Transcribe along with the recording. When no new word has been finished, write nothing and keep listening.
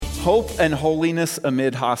Hope and holiness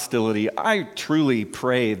amid hostility. I truly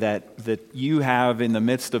pray that you have, in the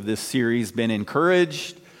midst of this series, been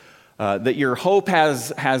encouraged, that your hope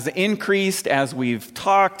has increased as we've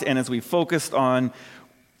talked and as we've focused on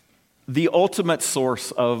the ultimate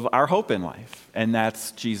source of our hope in life, and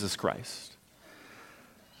that's Jesus Christ.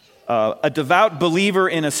 A devout believer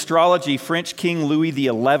in astrology, French King Louis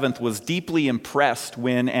XI was deeply impressed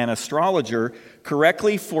when an astrologer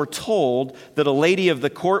correctly foretold that a lady of the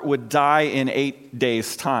court would die in 8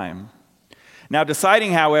 days' time. Now,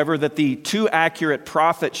 deciding, however, that the too accurate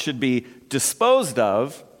prophet should be disposed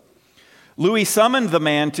of, Louis summoned the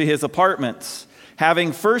man to his apartments,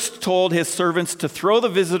 having first told his servants to throw the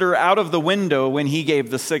visitor out of the window when he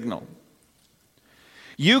gave the signal.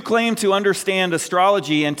 "You claim to understand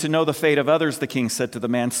astrology and to know the fate of others," the king said to the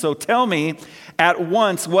man. "So tell me at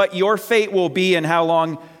once what your fate will be and how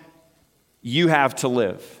long you have to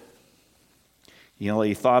live."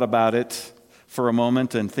 He thought about it for a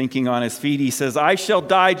moment, and thinking on his feet, he says, "I shall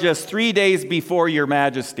die just 3 days before your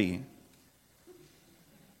majesty."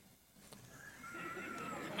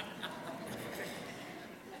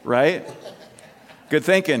 Right? Good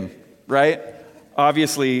thinking, right?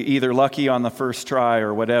 Obviously, either lucky on the first try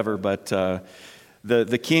or whatever, but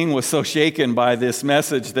the king was so shaken by this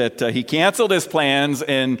message that he canceled his plans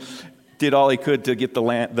and did all he could to get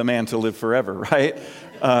the man to live forever, right?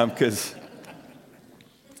 Because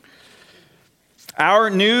our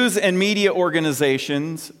news and media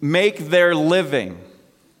organizations make their living.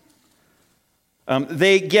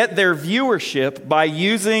 They get their viewership by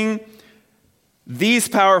using these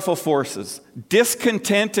powerful forces: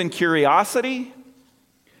 discontent and curiosity,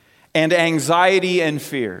 and anxiety and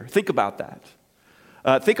fear. Think about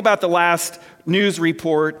that. Think about the last news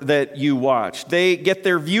report that you watched. They get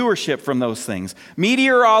their viewership from those things.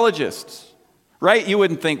 Meteorologists, right? You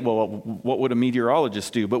wouldn't think, well, what would a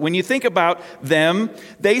meteorologist do? But when you think about them,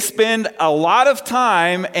 they spend a lot of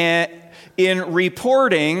time in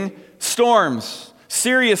reporting storms,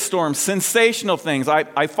 serious storms, sensational things.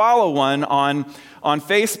 I follow one on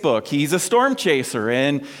Facebook. He's a storm chaser,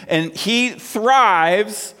 and he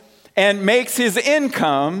thrives and makes his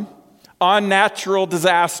income on natural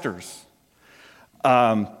disasters.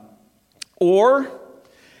 They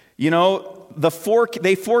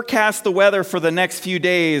forecast the weather for the next few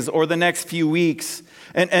days or the next few weeks.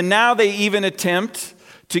 And now they even attempt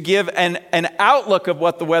to give an outlook of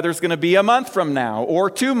what the weather's going to be a month from now or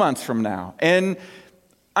 2 months from now. And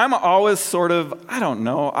I'm always sort of, I don't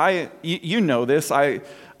know, you know this, I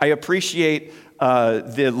appreciate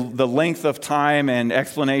the length of time and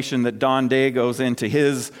explanation that Don Day goes into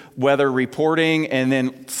his weather reporting, and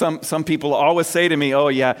then some people always say to me, "Oh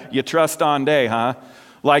yeah, you trust Don Day, huh?"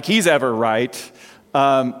 Like he's ever right.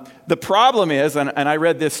 The problem is, and I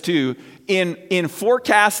read this too, in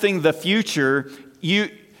forecasting the future,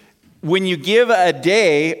 when you give a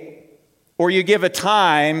day or you give a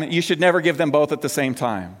time, you should never give them both at the same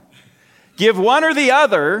time. Give one or the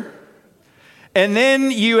other, and then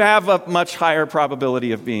you have a much higher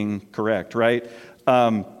probability of being correct, right?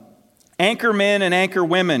 Anchor men and anchor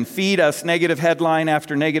women feed us negative headline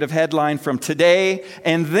after negative headline from today.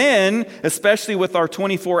 And then, especially with our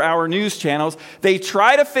 24-hour news channels, they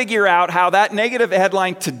try to figure out how that negative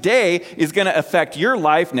headline today is going to affect your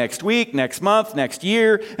life next week, next month, next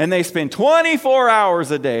year. And they spend 24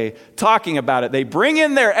 hours a day talking about it. They bring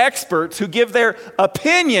in their experts who give their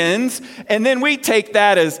opinions, and then we take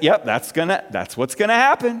that as, yep, that's what's going to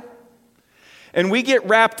happen. And we get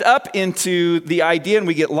wrapped up into the idea, and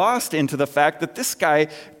we get lost into the fact that this guy,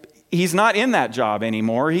 he's not in that job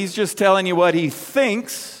anymore. He's just telling you what he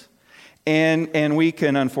thinks, and we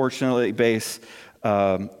can unfortunately base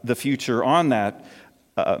the future on that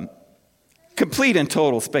complete and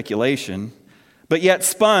total speculation, but yet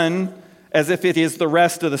spun as if it is the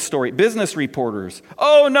rest of the story. Business reporters,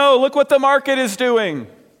 "Oh no, look what the market is doing.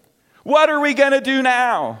 What are we going to do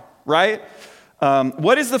now?" Right?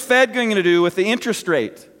 What is the Fed going to do with the interest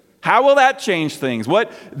rate? How will that change things?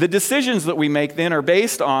 The decisions that we make then are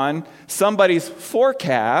based on somebody's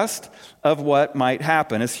forecast of what might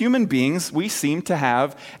happen. As human beings, we seem to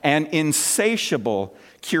have an insatiable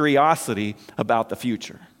curiosity about the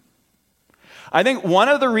future. I think one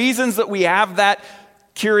of the reasons that we have that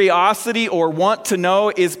curiosity or want to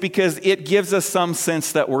know is because it gives us some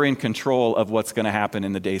sense that we're in control of what's going to happen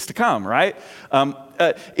in the days to come, right?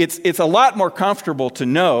 It's a lot more comfortable to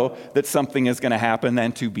know that something is going to happen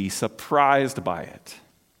than to be surprised by it.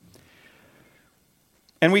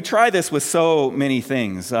 And we try this with so many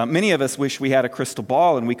things. Many of us wish we had a crystal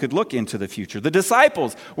ball and we could look into the future. The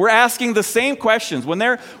disciples were asking the same questions. When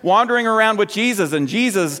they're wandering around with Jesus, and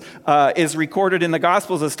Jesus is recorded in the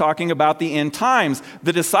Gospels as talking about the end times,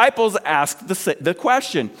 the disciples asked the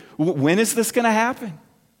question, when is this going to happen?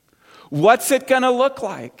 What's it going to look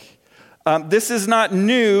like? This is not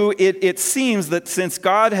new. It seems that since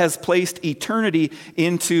God has placed eternity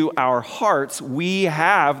into our hearts, we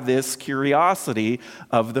have this curiosity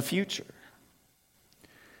of the future.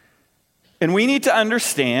 And we need to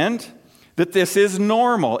understand that this is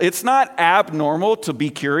normal. It's not abnormal to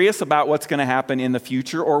be curious about what's going to happen in the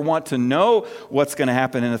future or want to know what's going to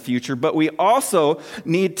happen in the future, but we also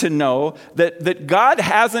need to know that God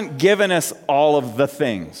hasn't given us all of the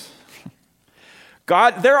things.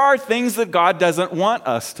 There are things that God doesn't want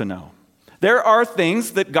us to know. There are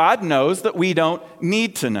things that God knows that we don't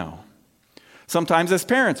need to know. Sometimes as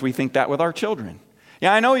parents, we think that with our children.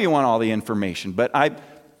 Yeah, I know you want all the information, but I'm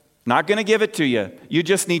not going to give it to you. You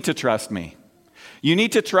just need to trust me. You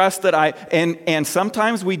need to trust that and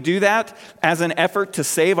sometimes we do that as an effort to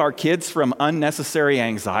save our kids from unnecessary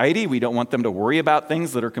anxiety. We don't want them to worry about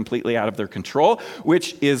things that are completely out of their control,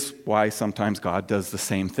 which is why sometimes God does the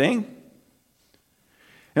same thing.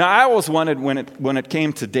 Now, I always wanted, when it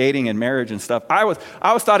came to dating and marriage and stuff, I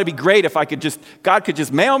always thought it'd be great if God could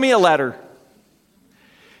just mail me a letter.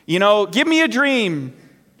 Give me a dream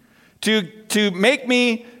to make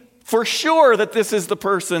me for sure that this is the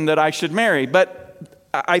person that I should marry. But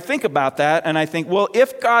I think about that and I think, well,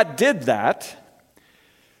 if God did that,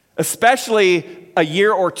 especially a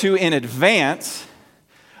year or two in advance,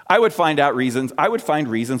 I would find reasons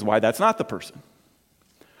why that's not the person.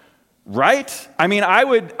 Right? I mean, I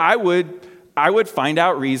would find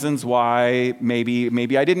out reasons why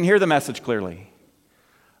maybe I didn't hear the message clearly.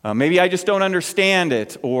 Maybe I just don't understand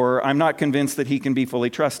it, or I'm not convinced that he can be fully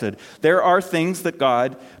trusted. There are things that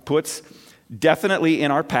God puts definitely in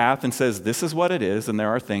our path and says, this is what it is, and there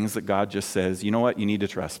are things that God just says, you know what, you need to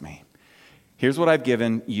trust me. Here's what I've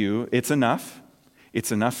given you. It's enough.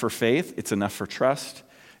 It's enough for faith. It's enough for trust.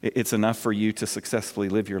 It's enough for you to successfully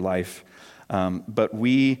live your life. But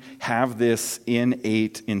we have this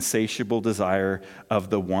innate, insatiable desire of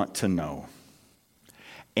the want to know.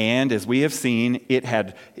 And as we have seen, it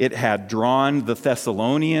had drawn the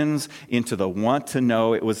Thessalonians into the want to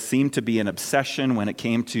know. It seemed to be an obsession when it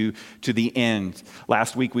came to the end.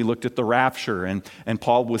 Last week we looked at the rapture, and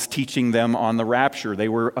Paul was teaching them on the rapture. They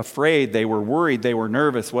were afraid, they were worried, they were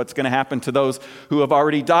nervous. What's going to happen to those who have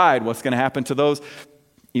already died? What's going to happen to those?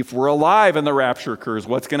 If we're alive and the rapture occurs,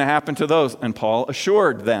 what's going to happen to those? And Paul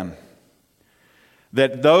assured them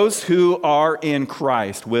that those who are in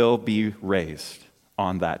Christ will be raised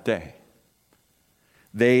on that day.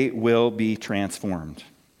 They will be transformed.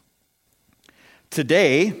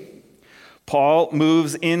 Today, Paul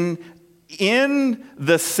moves in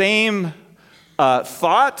the same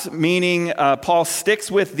thought, meaning Paul sticks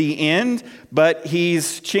with the end, but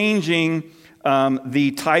he's changing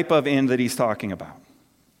the type of end that he's talking about.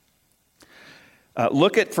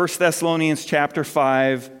 Look at 1 Thessalonians chapter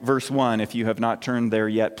 5, verse 1. If you have not turned there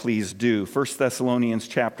yet, please do. 1 Thessalonians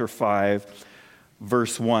chapter 5,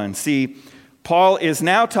 verse 1. See, Paul is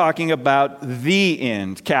now talking about the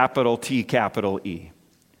end, capital T, capital E.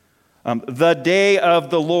 The day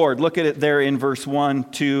of the Lord. Look at it there in verse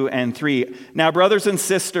 1, 2, and 3. Now, brothers and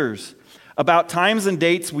sisters, about times and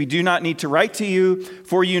dates we do not need to write to you,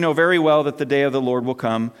 for you know very well that the day of the Lord will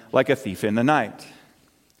come like a thief in the night.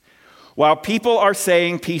 While people are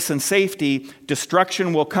saying peace and safety,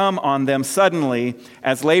 destruction will come on them suddenly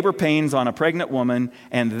as labor pains on a pregnant woman,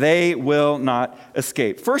 and they will not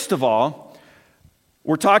escape. First of all,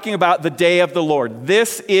 we're talking about the day of the Lord.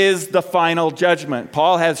 This is the final judgment.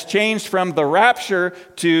 Paul has changed from the rapture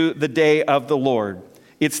to the day of the Lord.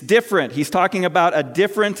 It's different. He's talking about a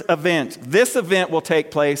different event. This event will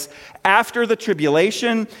take place after the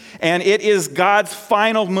tribulation, and it is God's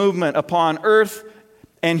final movement upon earth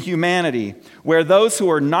and humanity, where those who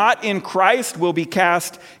are not in Christ will be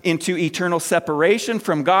cast into eternal separation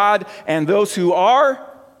from God, and those who are,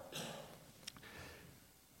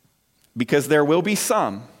 because there will be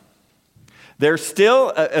some. There's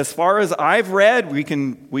still, as far as I've read, we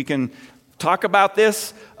can talk about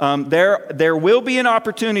this, there will be an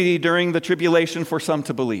opportunity during the tribulation for some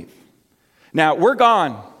to believe. Now, we're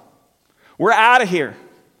gone. We're out of here.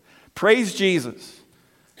 Praise Jesus.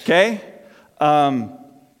 Okay?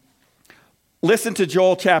 Listen to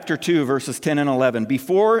Joel chapter 2, verses 10 and 11.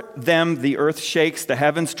 Before them the earth shakes, the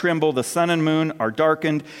heavens tremble, the sun and moon are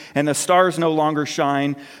darkened, and the stars no longer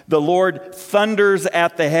shine. The Lord thunders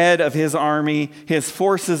at the head of his army. His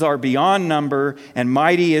forces are beyond number, and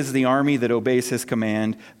mighty is the army that obeys his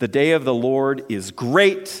command. The day of the Lord is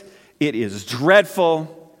great. It is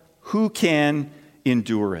dreadful. Who can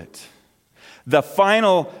endure it? The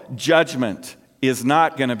final judgment is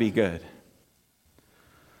not going to be good.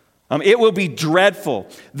 It will be dreadful.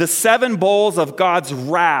 The 7 bowls of God's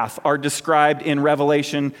wrath are described in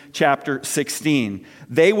Revelation chapter 16.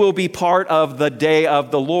 They will be part of the day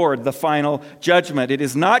of the Lord, the final judgment. It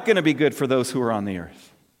is not going to be good for those who are on the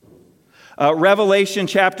earth. Revelation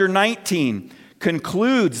chapter 19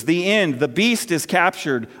 concludes the end. The beast is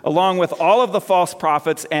captured along with all of the false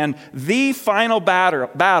prophets, and the final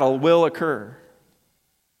battle will occur.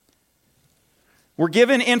 We're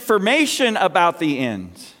given information about the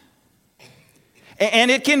end.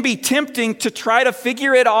 And it can be tempting to try to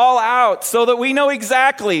figure it all out so that we know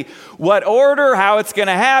exactly what order, how it's going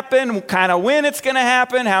to happen, kind of when it's going to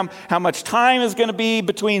happen, how much time is going to be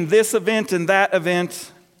between this event and that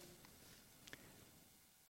event.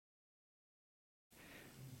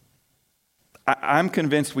 I'm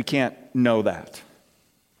convinced we can't know that.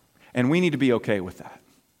 And we need to be okay with that.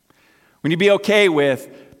 We need to be okay with,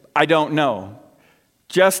 I don't know.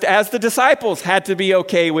 Just as the disciples had to be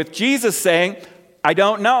okay with Jesus saying, I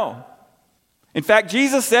don't know. In fact,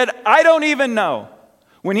 Jesus said, I don't even know.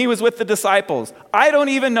 When he was with the disciples, I don't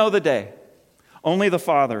even know the day. Only the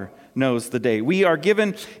Father knows the day. We are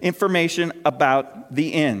given information about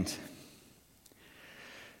the end.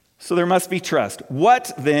 So there must be trust.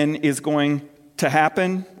 What then is going to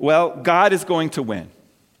happen? Well, God is going to win.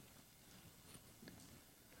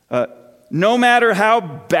 No matter how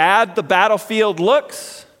bad the battlefield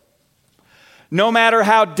looks, no matter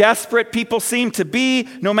how desperate people seem to be,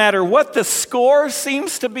 no matter what the score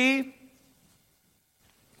seems to be,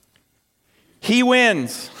 he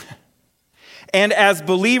wins. And as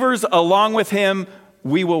believers along with him,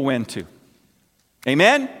 we will win too.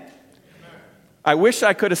 Amen? I wish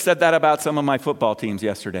I could have said that about some of my football teams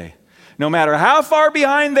yesterday. No matter how far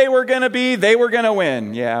behind they were going to be, they were going to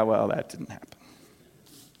win. Yeah, well, that didn't happen.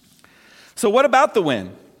 So what about the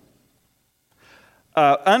win?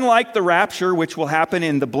 Unlike the rapture, which will happen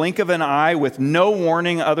in the blink of an eye with no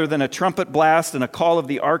warning other than a trumpet blast and a call of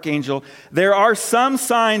the archangel, there are some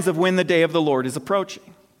signs of when the day of the Lord is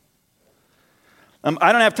approaching.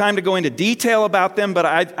 I don't have time to go into detail about them, but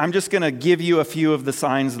I'm just going to give you a few of the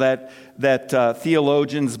signs that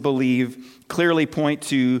theologians believe clearly point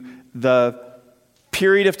to the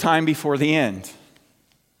period of time before the end.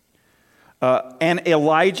 An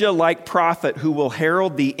Elijah-like prophet who will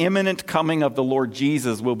herald the imminent coming of the Lord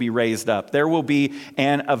Jesus will be raised up. There will be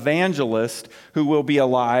an evangelist who will be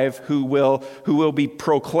alive, who will be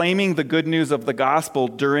proclaiming the good news of the gospel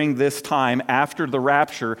during this time after the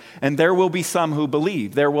rapture, and there will be some who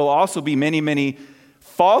believe. There will also be many, many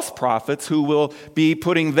false prophets who will be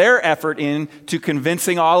putting their effort into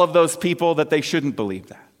convincing all of those people that they shouldn't believe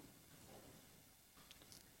that.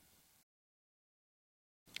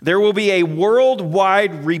 There will be a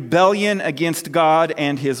worldwide rebellion against God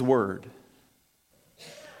and his word.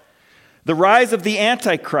 The rise of the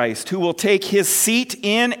Antichrist, who will take his seat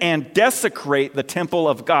in and desecrate the temple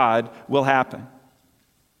of God, will happen.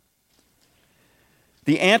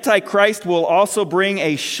 The Antichrist will also bring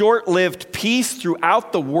a short-lived peace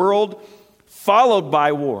throughout the world, followed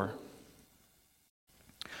by war.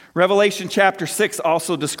 Revelation chapter 6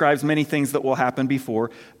 also describes many things that will happen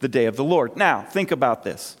before the day of the Lord. Now, think about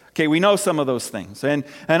this. Okay, we know some of those things. And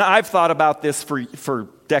I've thought about this for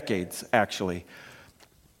decades, actually.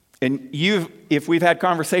 And if we've had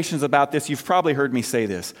conversations about this, you've probably heard me say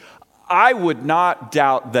this. I would not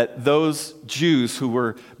doubt that those Jews who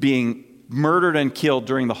were being murdered and killed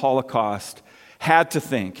during the Holocaust had to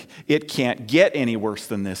think, it can't get any worse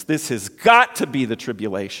than this. This has got to be the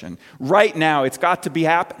tribulation. Right now, it's got to be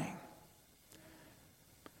happening.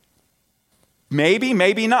 Maybe,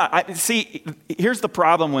 maybe not. See, here's the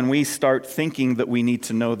problem when we start thinking that we need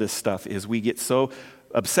to know this stuff is we get so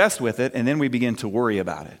obsessed with it and then we begin to worry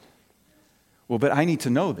about it. Well, but I need to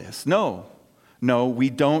know this. No, we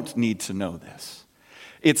don't need to know this.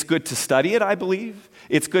 It's good to study it, I believe.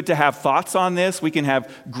 It's good to have thoughts on this. We can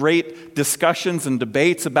have great discussions and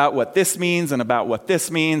debates about what this means and about what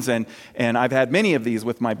this means. And I've had many of these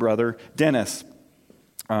with my brother, Dennis.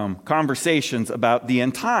 Conversations about the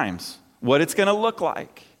end times, what it's going to look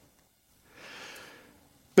like.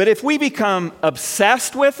 But if we become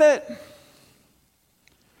obsessed with it,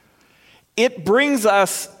 it brings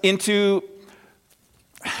us into...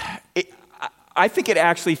 I think it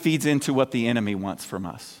actually feeds into what the enemy wants from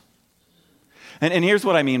us. And here's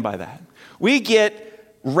what I mean by that. We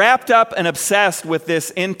get wrapped up and obsessed with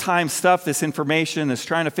this end time stuff, this information, this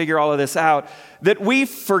trying to figure all of this out, that we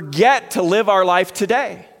forget to live our life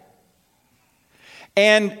today.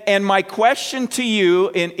 And my question to you,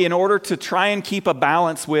 in order to try and keep a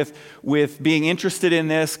balance with being interested in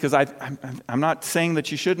this, because I'm not saying that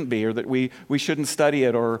you shouldn't be, or that we shouldn't study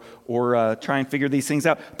it or try and figure these things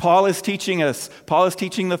out. Paul is teaching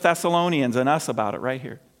the Thessalonians and us about it right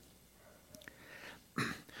here.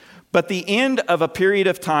 But the end of a period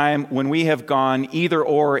of time when we have gone either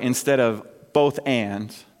or instead of both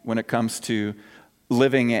and, when it comes to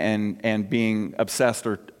living and being obsessed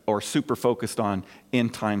or super focused on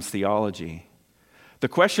end times theology. The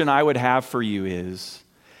question I would have for you is,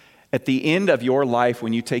 at the end of your life,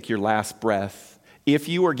 when you take your last breath, if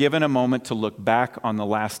you were given a moment to look back on the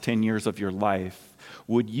last 10 years of your life,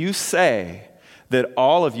 would you say that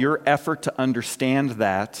all of your effort to understand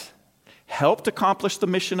that helped accomplish the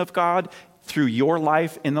mission of God through your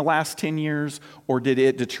life in the last 10 years, or did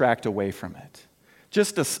it detract away from it?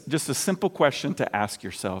 Just a simple question to ask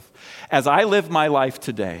yourself. As I live my life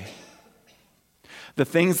today, the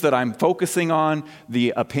things that I'm focusing on,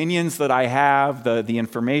 the opinions that I have, the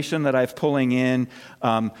information that I'm pulling in,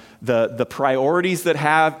 the priorities that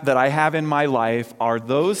I have in my life, are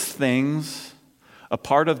those things a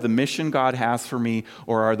part of the mission God has for me,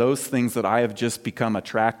 or are those things that I have just become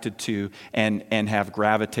attracted to and have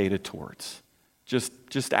gravitated towards?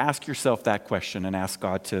 Just ask yourself that question and ask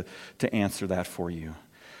God to answer that for you.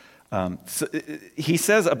 So he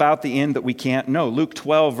says about the end that we can't know. Luke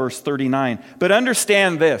 12, verse 39. But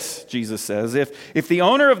understand this, Jesus says, if the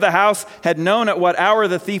owner of the house had known at what hour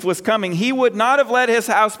the thief was coming, he would not have let his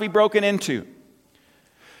house be broken into.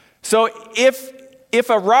 So if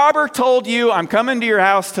a robber told you, I'm coming to your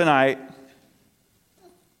house tonight,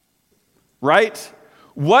 right?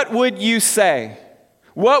 What would you say?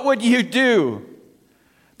 What would you do?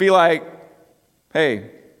 Be like, hey,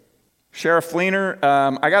 Sheriff Fleener,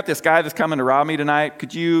 I got this guy that's coming to rob me tonight.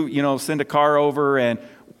 Could you send a car over? And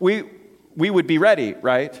we would be ready,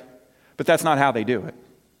 right? But that's not how they do it.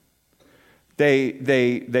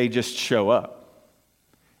 They just show up.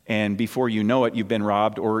 And before you know it, you've been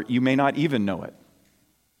robbed, or you may not even know it.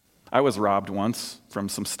 I was robbed once from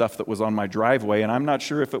some stuff that was on my driveway, and I'm not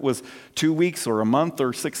sure if it was 2 weeks or a month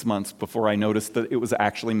or 6 months before I noticed that it was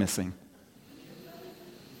actually missing.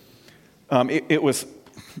 It was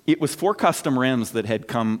 4 custom rims that had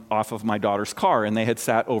come off of my daughter's car, and they had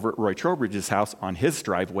sat over at Roy Trowbridge's house on his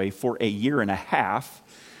driveway for a year and a half.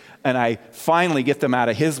 And I finally get them out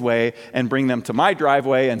of his way and bring them to my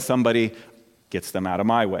driveway, and somebody gets them out of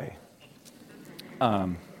my way.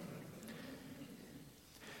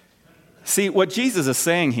 See, what Jesus is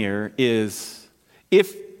saying here is,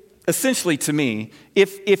 essentially to me,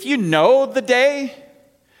 if you know the day,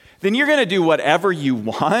 then you're going to do whatever you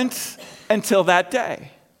want until that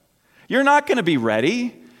day. You're not going to be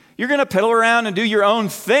ready. You're going to piddle around and do your own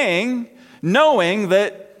thing, knowing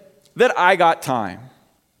that I got time.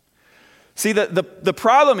 See, the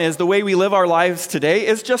problem is the way we live our lives today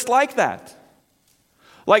is just like that.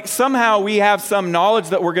 Like somehow we have some knowledge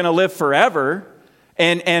that we're going to live forever,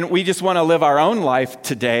 and we just want to live our own life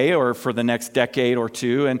today or for the next decade or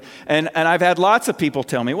two. And I've had lots of people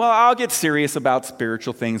tell me, well, I'll get serious about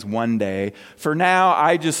spiritual things one day. For now,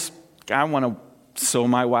 I want to sow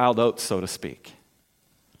my wild oats, so to speak.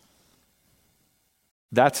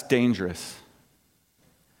 That's dangerous.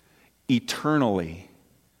 Eternally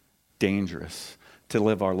dangerous to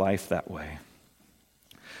live our life that way.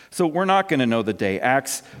 So we're not going to know the day.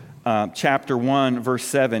 Acts chapter 1, verse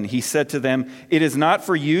 7, he said to them, "It is not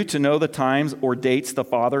for you to know the times or dates the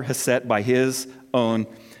Father has set by his own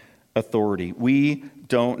authority." We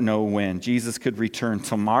don't know when. Jesus could return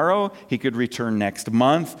tomorrow. He could return next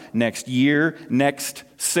month, next year, next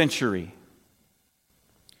century.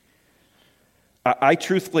 I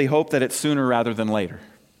truthfully hope that it's sooner rather than later,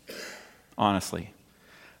 honestly.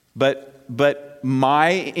 But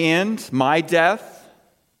my end, my death,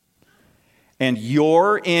 and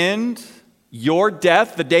your end, your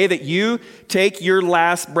death, the day that you take your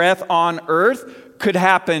last breath on earth, could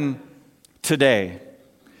happen today.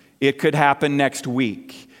 It could happen next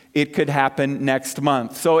week. It could happen next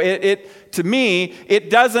month. So to me,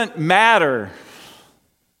 it doesn't matter.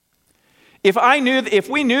 If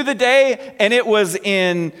we knew the day and it was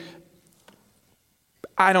in,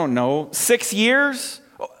 6 years,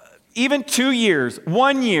 even 2 years,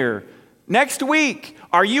 1 year, next week,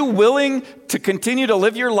 Are you willing to continue to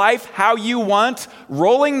live your life how you want,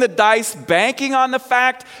 rolling the dice, banking on the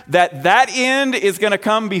fact that that end is going to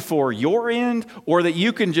come before your end, or that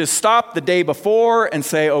you can just stop the day before and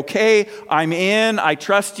say, okay, I'm in, I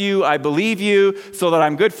trust you, I believe you, so that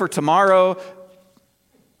I'm good for tomorrow?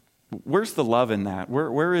 Where's the love in that?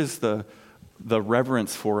 Where is the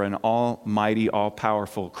reverence for an almighty,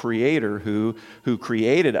 all-powerful creator who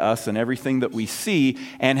created us and everything that we see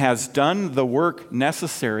and has done the work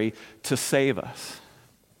necessary to save us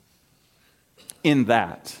in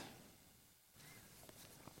that?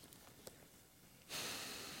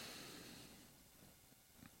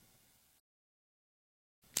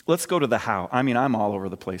 Let's go to the how. I mean, I'm all over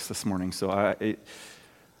the place this morning, so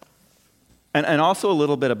and also a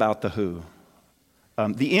little bit about the who.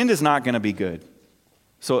 The end is not going to be good.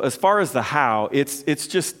 So as far as the how,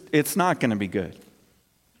 it's not going to be good.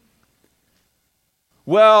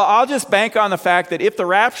 Well, I'll just bank on the fact that if the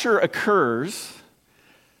rapture occurs,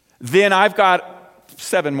 then I've got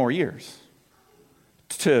 7 more years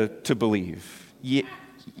to believe. Yeah,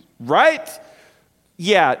 right?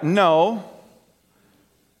 Yeah, no.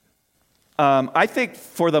 I think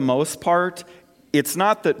for the most part, it's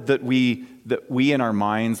not that we in our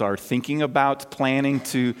minds are thinking about planning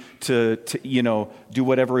to do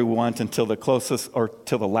whatever we want until the closest or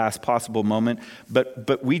till the last possible moment,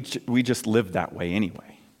 but we just live that way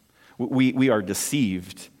anyway. We are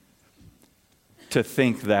deceived to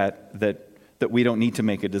think that we don't need to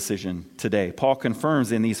make a decision today. Paul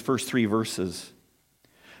confirms in these first 3 verses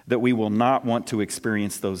that we will not want to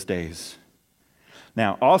experience those days.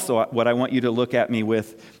 Now, also, what I want you to look at me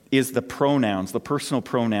with is the pronouns, the personal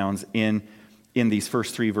pronouns in these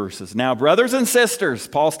first 3 verses. Now, brothers and sisters,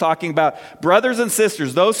 Paul's talking about brothers and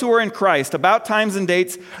sisters, those who are in Christ, about times and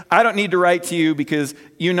dates. I don't need to write to you because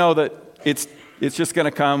you know that it's just going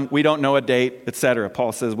to come. We don't know a date, etc.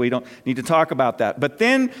 Paul says we don't need to talk about that. But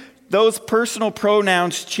then those personal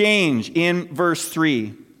pronouns change in verse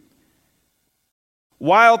 3.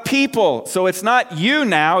 While people, so it's not you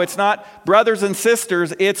now, it's not brothers and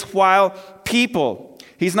sisters, it's while people.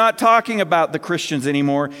 He's not talking about the Christians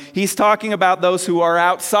anymore. He's talking about those who are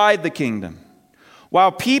outside the kingdom.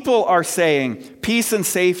 While people are saying peace and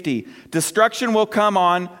safety, destruction will come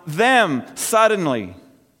on them suddenly,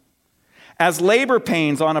 as labor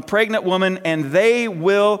pains on a pregnant woman, and they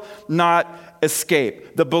will not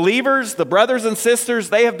escape. The believers, the brothers and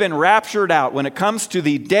sisters, they have been raptured out. When it comes to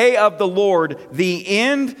the day of the Lord, the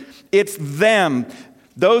end, it's them.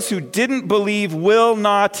 Those who didn't believe will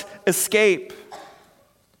not escape.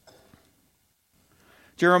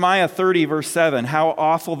 Jeremiah 30, verse 7, how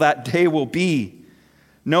awful that day will be.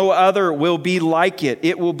 No other will be like it.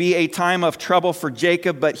 It will be a time of trouble for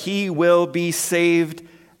Jacob, but he will be saved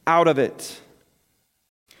out of it.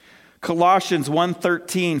 Colossians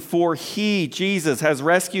 1:13, for he, Jesus, has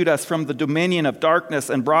rescued us from the dominion of darkness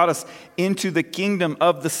and brought us into the kingdom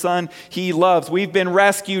of the Son he loves. We've been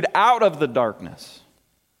rescued out of the darkness.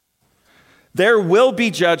 There will be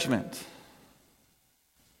judgment.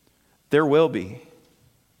 There will be.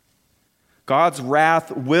 God's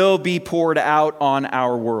wrath will be poured out on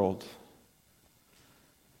our world.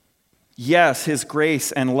 Yes, his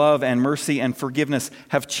grace and love and mercy and forgiveness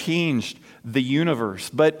have changed the universe,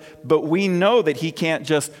 but we know that he can't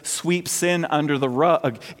just sweep sin under the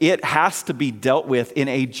rug. It has to be dealt with in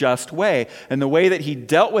a just way. And the way that he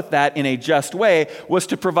dealt with that in a just way was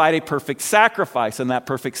to provide a perfect sacrifice, and that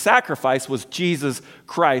perfect sacrifice was Jesus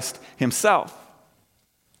Christ himself.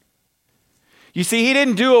 You see, he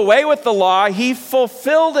didn't do away with the law, he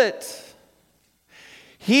fulfilled it.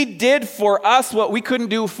 He did for us what we couldn't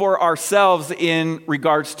do for ourselves in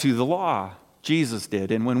regards to the law. Jesus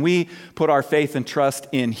did. And when we put our faith and trust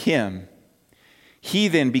in him, he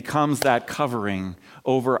then becomes that covering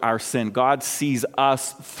over our sin. God sees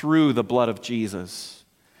us through the blood of Jesus.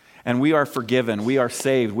 And we are forgiven. We are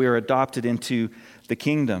saved. We are adopted into the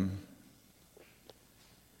kingdom.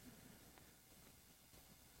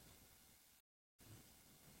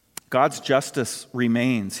 God's justice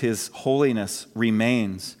remains. His holiness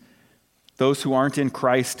remains. Those who aren't in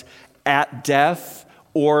Christ at death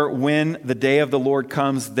or when the day of the Lord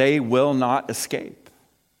comes, they will not escape.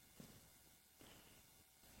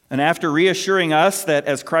 And after reassuring us that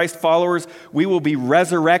as Christ followers, we will be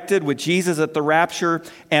resurrected with Jesus at the rapture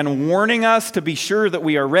and warning us to be sure that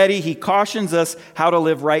we are ready, he cautions us how to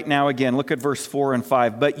live right now again. Look at verse 4 and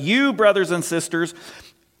 5. But you, brothers and sisters,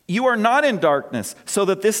 you are not in darkness, so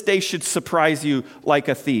that this day should surprise you like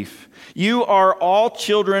a thief. You are all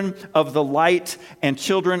children of the light and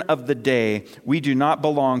children of the day. We do not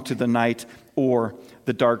belong to the night or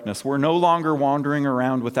the darkness. We're no longer wandering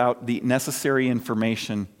around without the necessary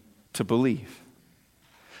information to believe,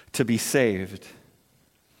 to be saved.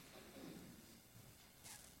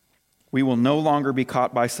 We will no longer be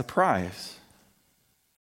caught by surprise.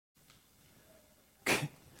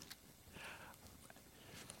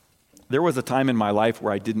 There was a time in my life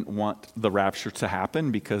where I didn't want the rapture to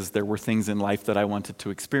happen because there were things in life that I wanted to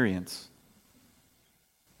experience.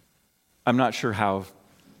 I'm not sure how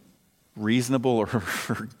reasonable or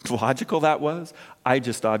logical that was. I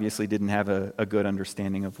just obviously didn't have a good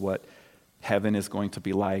understanding of what heaven is going to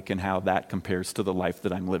be like and how that compares to the life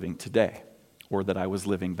that I'm living today or that I was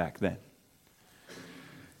living back then.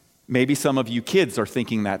 Maybe some of you kids are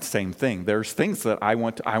thinking that same thing. There's things that I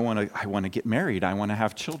want to get married. I want to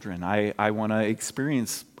have children. I want to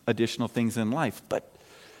experience additional things in life. But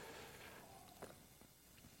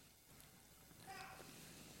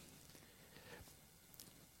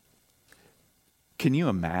can you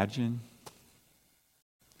imagine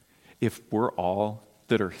if we're all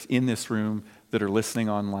that are in this room, that are listening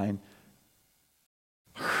online,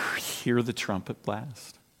 hear the trumpet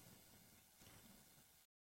blast?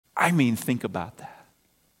 I mean, think about that.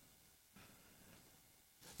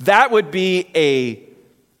 That would be a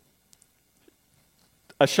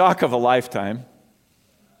shock of a lifetime,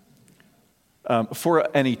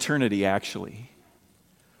 for an eternity, actually.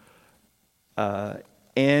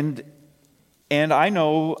 And I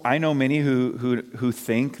know many who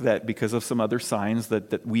think that because of some other signs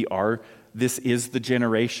that this is the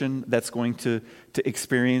generation that's going to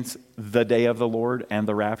experience the day of the Lord and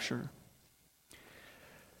the rapture.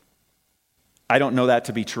 I don't know that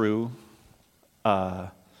to be true.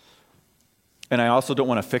 And I also don't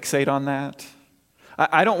want to fixate on that.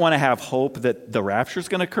 I don't want to have hope that the rapture is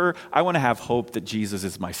going to occur. I want to have hope that Jesus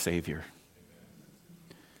is my Savior.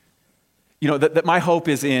 You know, that my hope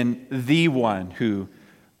is in the one who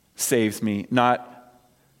saves me, not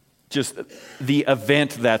just the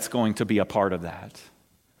event that's going to be a part of that.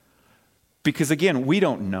 Because again, we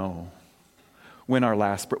don't know when our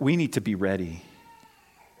last, we need to be ready.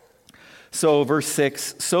 So verse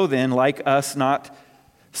 6, so then, let us not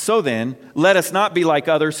be like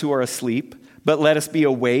others who are asleep, but let us be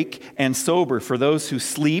awake and sober. For those who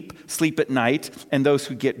sleep at night, and those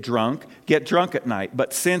who get drunk at night.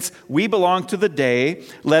 But since we belong to the day,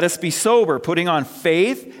 let us be sober, putting on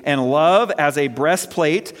faith and love as a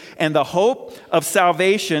breastplate, and the hope of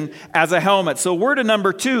salvation as a helmet. So word to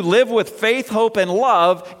number 2, live with faith, hope, and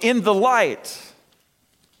love in the light.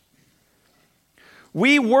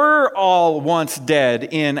 We were all once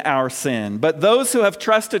dead in our sin, but those who have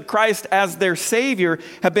trusted Christ as their Savior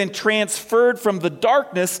have been transferred from the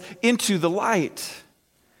darkness into the light.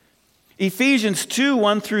 Ephesians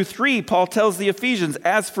 2:1-3, Paul tells the Ephesians,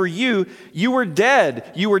 as for you, you were dead.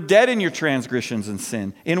 You were dead in your transgressions and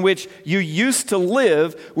sin, in which you used to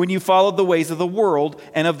live when you followed the ways of the world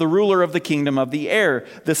and of the ruler of the kingdom of the air,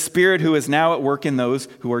 the spirit who is now at work in those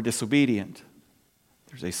who are disobedient.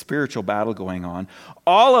 There's a spiritual battle going on.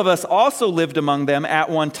 All of us also lived among them at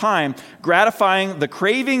one time, gratifying the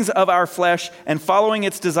cravings of our flesh and following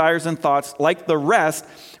its desires and thoughts. Like the rest,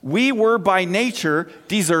 we were by nature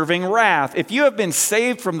deserving wrath. If you have been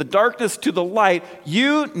saved from the darkness to the light,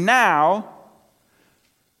 you now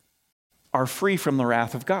are free from the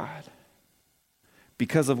wrath of God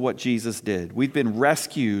because of what Jesus did. We've been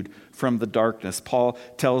rescued from the darkness. Paul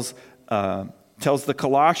tells the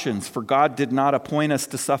Colossians, for God did not appoint us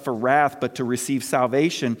to suffer wrath, but to receive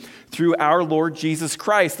salvation through our Lord Jesus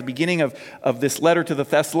Christ. The beginning of this letter to the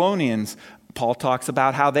Thessalonians, Paul talks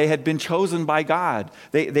about how they had been chosen by God.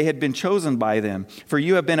 They had been chosen by them. For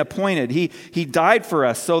you have been appointed. He died for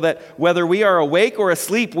us so that whether we are awake or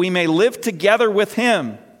asleep, we may live together with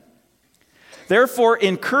him. Therefore,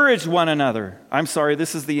 encourage one another.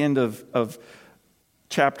 This is the end of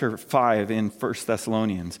chapter 5 in 1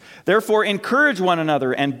 Thessalonians. Therefore, encourage one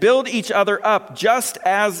another and build each other up, just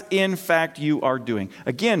as in fact you are doing.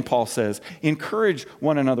 Again, Paul says, encourage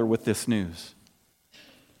one another with this news.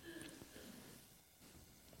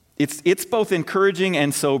 It's both encouraging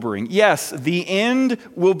and sobering. Yes, the end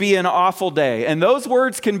will be an awful day, and those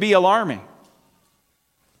words can be alarming,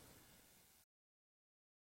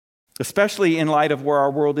 especially in light of where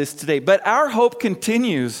our world is today. But our hope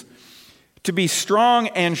continues to be strong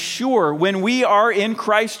and sure when we are in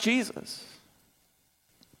Christ Jesus.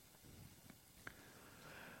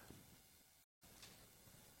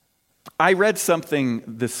 I read something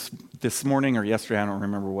this morning or yesterday, I don't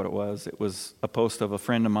remember what it was. It was a post of a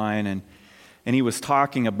friend of mine, and he was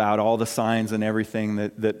talking about all the signs and everything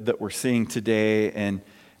that we're seeing today,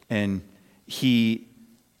 and he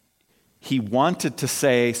he wanted to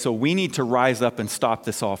say, so we need to rise up and stop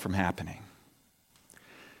this all from happening.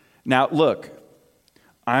 Now, look,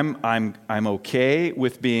 I'm okay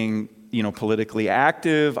with being, politically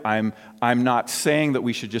active. I'm not saying that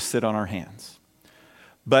we should just sit on our hands.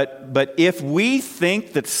 But if we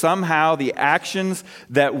think that somehow the actions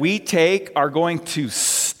that we take are going to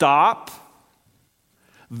stop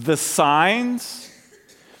the signs,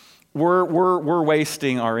 we're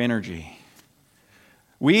wasting our energy.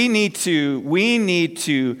 We need to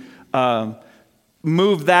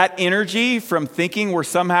move that energy from thinking we're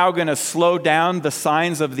somehow going to slow down the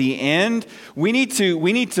signs of the end. We need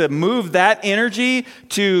to move that energy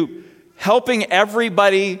to helping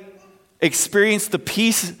everybody experience the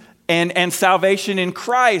peace and salvation in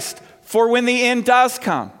Christ for when the end does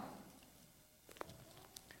come.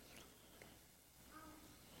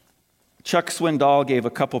 Chuck Swindoll gave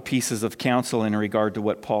a couple pieces of counsel in regard to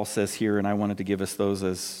what Paul says here, and I wanted to give us those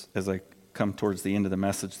as I come towards the end of the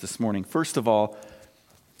message this morning. First of all,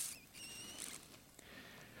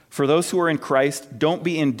 for those who are in Christ, don't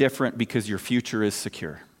be indifferent because your future is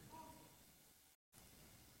secure.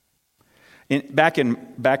 Back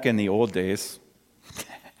in the old days,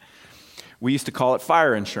 we used to call it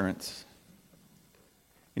fire insurance.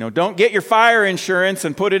 Don't get your fire insurance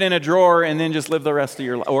and put it in a drawer and then just live the rest of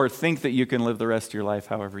your life, or think that you can live the rest of your life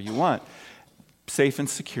however you want. Safe and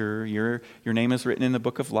secure, your name is written in the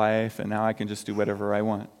book of life, and now I can just do whatever I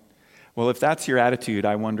want. Well, if that's your attitude,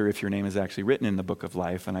 I wonder if your name is actually written in the book of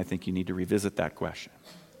life, and I think you need to revisit that question.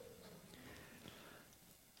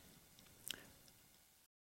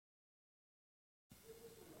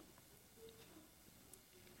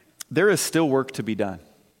 There is still work to be done,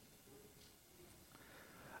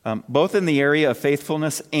 both in the area of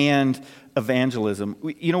faithfulness and evangelism.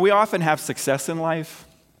 We often have success in life,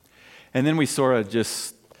 and then we sort of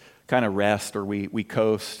just kind of rest, or we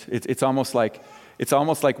coast. It's almost like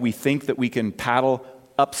we think that we can paddle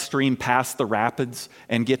upstream past the rapids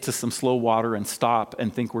and get to some slow water and stop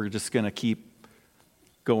and think we're just going to keep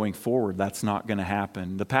going forward. That's not going to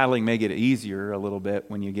happen. The paddling may get easier a little bit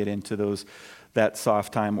when you get into that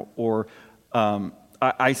soft time. Or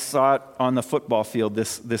I saw it on the football field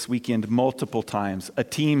this weekend multiple times. A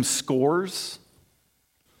team scores.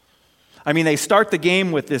 I mean, they start the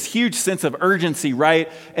game with this huge sense of urgency,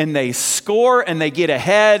 right? And they score and they get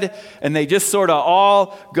ahead and they just sort of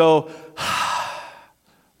all go,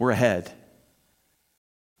 we're ahead.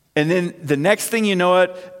 And then the next thing you know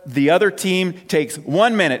it, the other team takes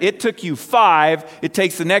 1 minute. It took you 5. It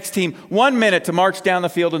takes the next team 1 minute to march down the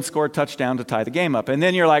field and score a touchdown to tie the game up. And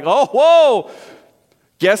then you're like, oh, whoa,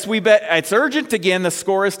 guess we bet it's urgent again. The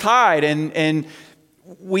score is tied. And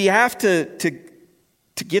we have to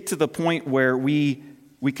get to the point where we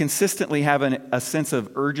consistently have a sense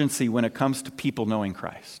of urgency when it comes to people knowing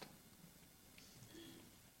Christ.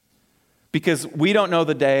 Because we don't know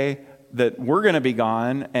the day that we're going to be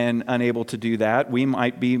gone and unable to do that. We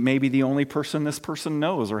might be maybe the only person this person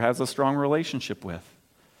knows or has a strong relationship with.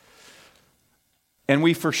 And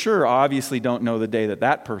we for sure obviously don't know the day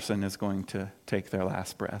that person is going to take their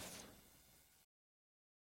last breath.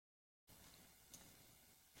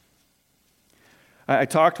 I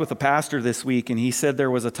talked with a pastor this week, and he said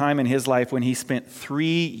there was a time in his life when he spent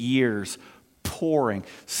 3 years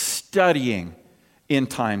studying end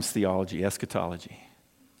times theology, eschatology.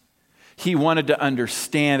 He wanted to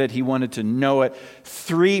understand it. He wanted to know it.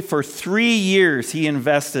 For 3 years, he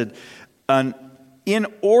invested an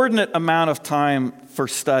inordinate amount of time for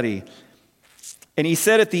study. And he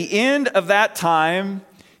said at the end of that time,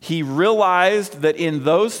 he realized that in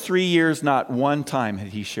those 3 years, not one time had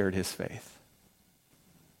he shared his faith.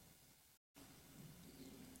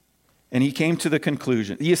 And he came to the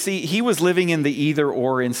conclusion. You see, he was living in the either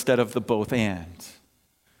or instead of the both and.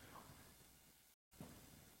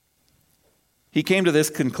 He came to this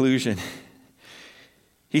conclusion.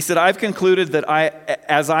 He said, I've concluded that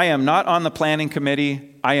as I am not on the planning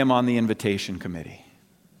committee, I am on the invitation committee.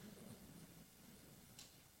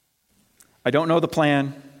 I don't know the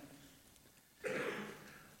plan.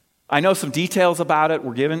 I know some details about it.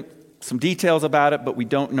 We're given some details about it, but we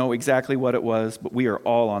don't know exactly what it was. But we are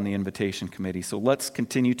all on the invitation committee. So let's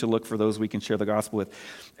continue to look for those we can share the gospel with.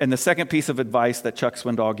 And the second piece of advice that Chuck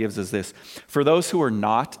Swindoll gives is this. For those who are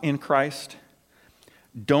not in Christ,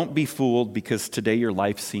 don't be fooled because today your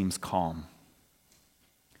life seems calm.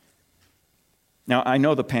 Now, I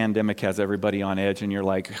know the pandemic has everybody on edge, and you're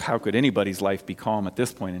like, how could anybody's life be calm at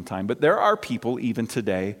this point in time? But there are people even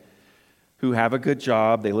today who have a good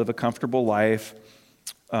job, they live a comfortable life,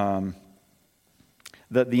 the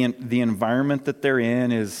environment that they're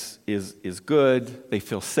in is good, they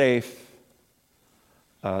feel safe.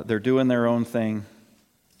 They're doing their own thing.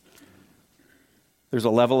 There's a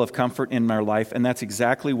level of comfort in my life, and that's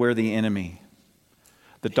exactly where the enemy,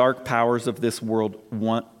 the dark powers of this world,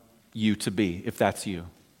 want you to be, if that's you.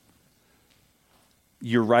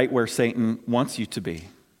 You're right where Satan wants you to be.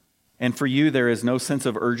 And for you, there is no sense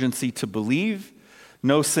of urgency to believe,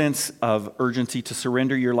 no sense of urgency to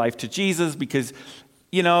surrender your life to Jesus because,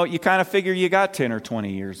 you kind of figure you got 10 or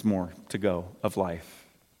 20 years more to go of life.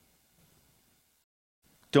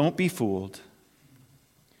 Don't be fooled.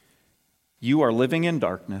 You are living in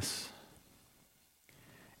darkness,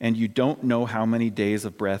 and you don't know how many days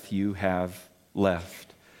of breath you have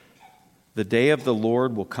left. The day of the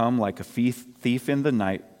Lord will come like a thief in the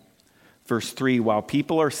night. Verse 3, while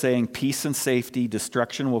people are saying peace and safety,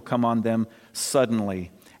 destruction will come on them suddenly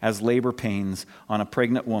as labor pains on a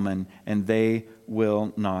pregnant woman, and they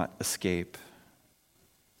will not escape.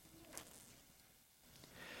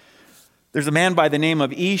 There's a man by the name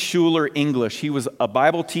of E. Schuler English. He was a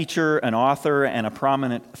Bible teacher, an author, and a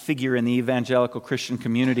prominent figure in the evangelical Christian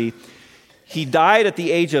community. He died at the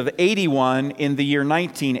age of 81 in the year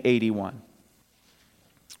 1981.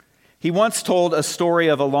 He once told a story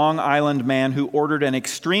of a Long Island man who ordered an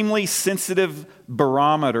extremely sensitive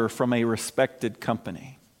barometer from a respected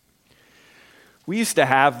company. We used to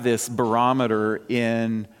have this barometer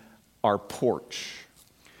in our porch.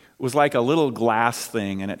 It was like a little glass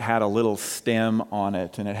thing, and it had a little stem on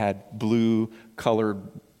it, and it had blue colored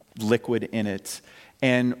liquid in it.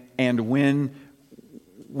 And when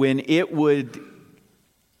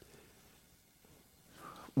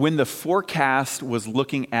the forecast was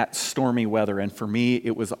looking at stormy weather, and for me,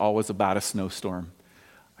 it was always about a snowstorm.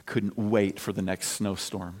 I couldn't wait for the next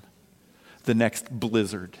snowstorm, the next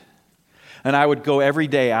blizzard. And I would go every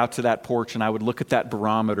day out to that porch, and I would look at that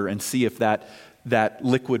barometer and see if that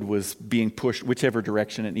liquid was being pushed, whichever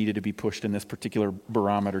direction it needed to be pushed in this particular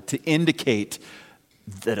barometer, to indicate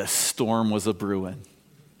that a storm was a-brewing.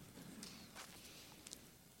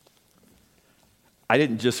 I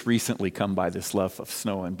didn't just recently come by this love of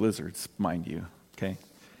snow and blizzards, mind you, okay?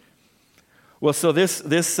 Well, so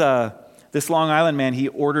this Long Island man, he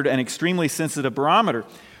ordered an extremely sensitive barometer.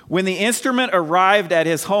 When the instrument arrived at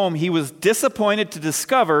his home, he was disappointed to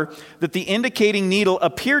discover that the indicating needle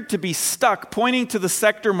appeared to be stuck, pointing to the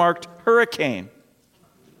sector marked hurricane.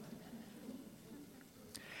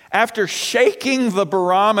 After shaking the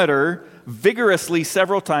barometer vigorously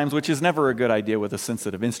several times, which is never a good idea with a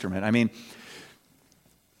sensitive instrument. I mean,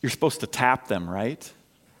 you're supposed to tap them, right?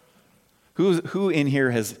 Who in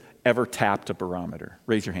here has ever tapped a barometer?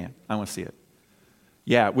 Raise your hand. I want to see it.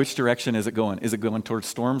 Yeah, which direction is it going? Is it going towards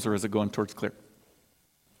storms or is it going towards clear?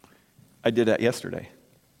 I did that yesterday.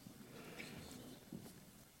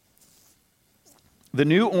 The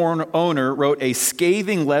new owner wrote a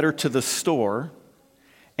scathing letter to the store,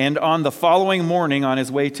 and on the following morning, on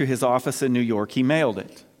his way to his office in New York, he mailed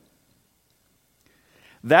it.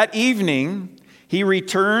 That evening, he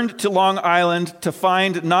returned to Long Island to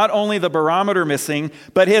find not only the barometer missing,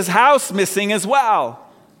 but his house missing as well.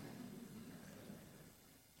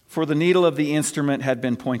 For the needle of the instrument had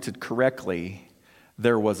been pointed correctly.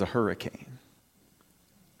 There was a hurricane.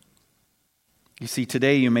 You see,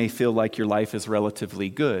 today you may feel like your life is relatively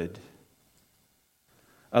good.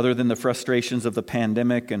 Other than the frustrations of the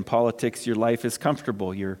pandemic and politics, your life is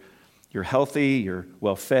comfortable. You're healthy, you're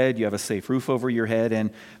well-fed, you have a safe roof over your head,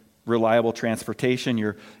 and reliable transportation.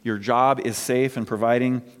 Your job is safe and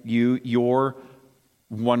providing you your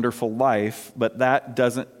wonderful life, but that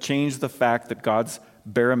doesn't change the fact that God's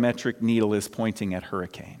barometric needle is pointing at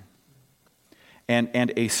hurricane.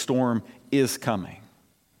 And a storm is coming.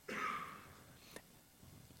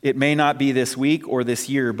 It may not be this week or this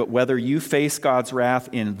year, but whether you face God's wrath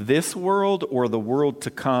in this world or the world to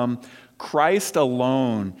come, Christ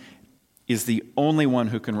alone is the only one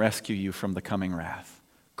who can rescue you from the coming wrath.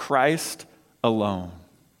 Christ alone.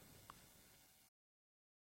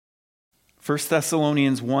 1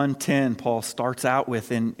 Thessalonians 1:10, Paul starts out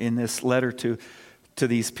with in this letter to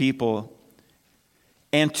these people,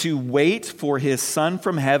 and to wait for his Son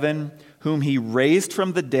from heaven, whom he raised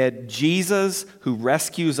from the dead, Jesus, who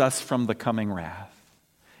rescues us from the coming wrath.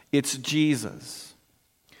 It's Jesus.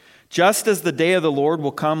 Just as the day of the Lord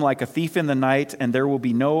will come like a thief in the night, and there will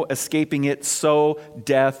be no escaping it, so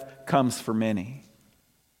death comes for many.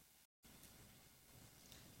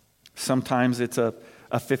 Sometimes it's a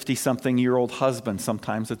 50-something-year-old husband.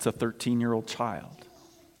 Sometimes it's a 13-year-old child.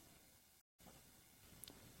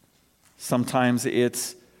 Sometimes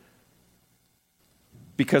it's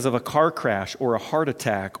because of a car crash or a heart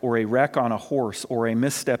attack or a wreck on a horse or a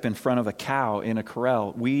misstep in front of a cow in a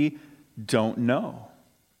corral. We don't know.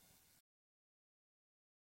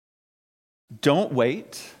 Don't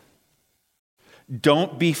wait.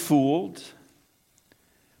 Don't be fooled.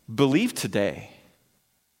 Believe today.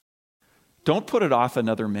 Don't put it off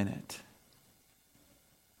another minute.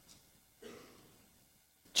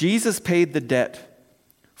 Jesus paid the debt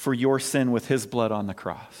for your sin with his blood on the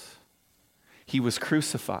cross. He was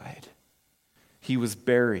crucified. He was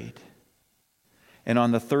buried. And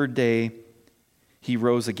on the third day, he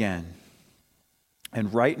rose again.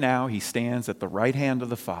 And right now, he stands at the right hand of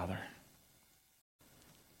the Father,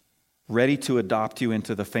 ready to adopt you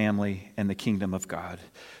into the family and the kingdom of God.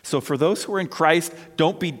 So for those who are in Christ,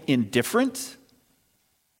 don't be indifferent,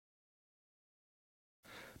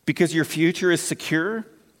 because your future is secure.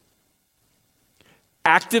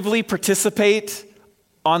 Actively participate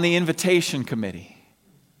on the invitation committee.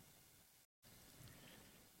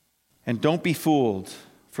 And don't be fooled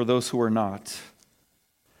for those who are not,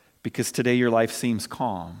 because today your life seems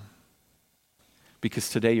calm, because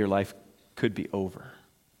today your life could be over.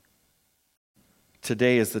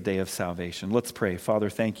 Today is the day of salvation. Let's pray. Father,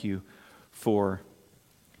 thank you for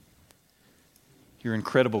your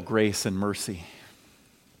incredible grace and mercy.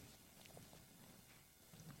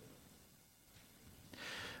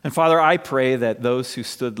 And Father, I pray that those who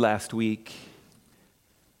stood last week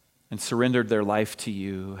and surrendered their life to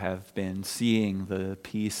you have been seeing the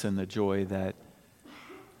peace and the joy that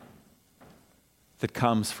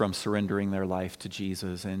comes from surrendering their life to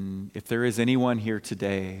Jesus. And if there is anyone here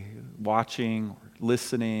today watching or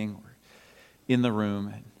listening or in the room,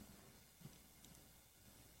 and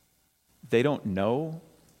they don't know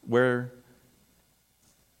where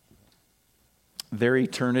their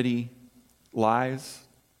eternity lies,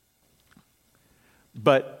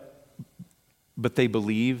 but they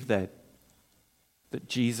believe that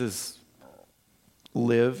Jesus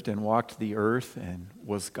lived and walked the earth and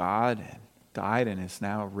was God and died and is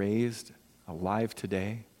now raised alive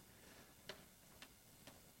today.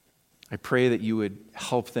 I pray that you would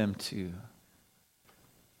help them to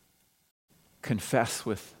confess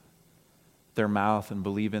with their mouth and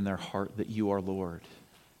believe in their heart that you are Lord.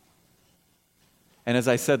 And as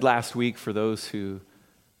I said last week, for those who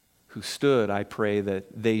stood, I pray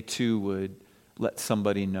that they too would let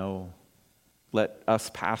somebody know, let us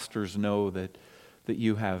pastors know that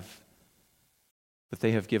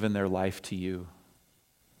they have given their life to you,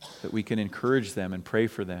 that we can encourage them and pray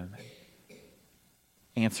for them,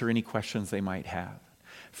 answer any questions they might have.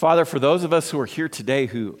 Father, for those of us who are here today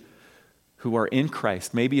who are in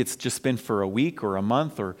Christ, maybe it's just been for a week or a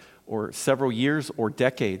month or several years or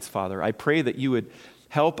decades, Father, I pray that you would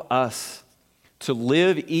help us to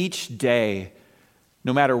live each day,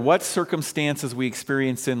 no matter what circumstances we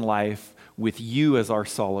experience in life, with you as our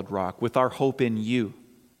solid rock, with our hope in you.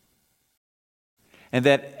 And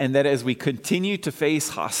that as we continue to face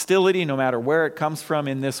hostility, no matter where it comes from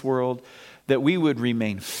in this world, that we would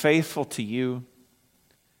remain faithful to you,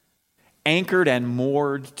 anchored and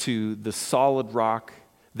moored to the solid rock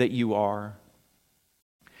that you are.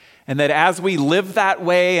 And that as we live that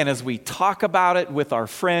way and as we talk about it with our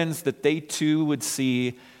friends, that they too would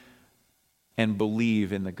see and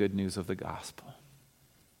believe in the good news of the gospel.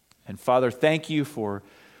 And Father, thank you for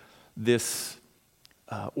this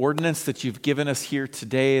ordinance that you've given us here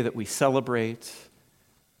today, that we celebrate,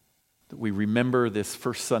 that we remember this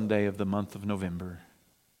first Sunday of the month of November.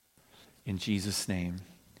 In Jesus' name,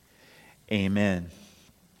 amen.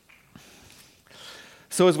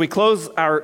 So as we close our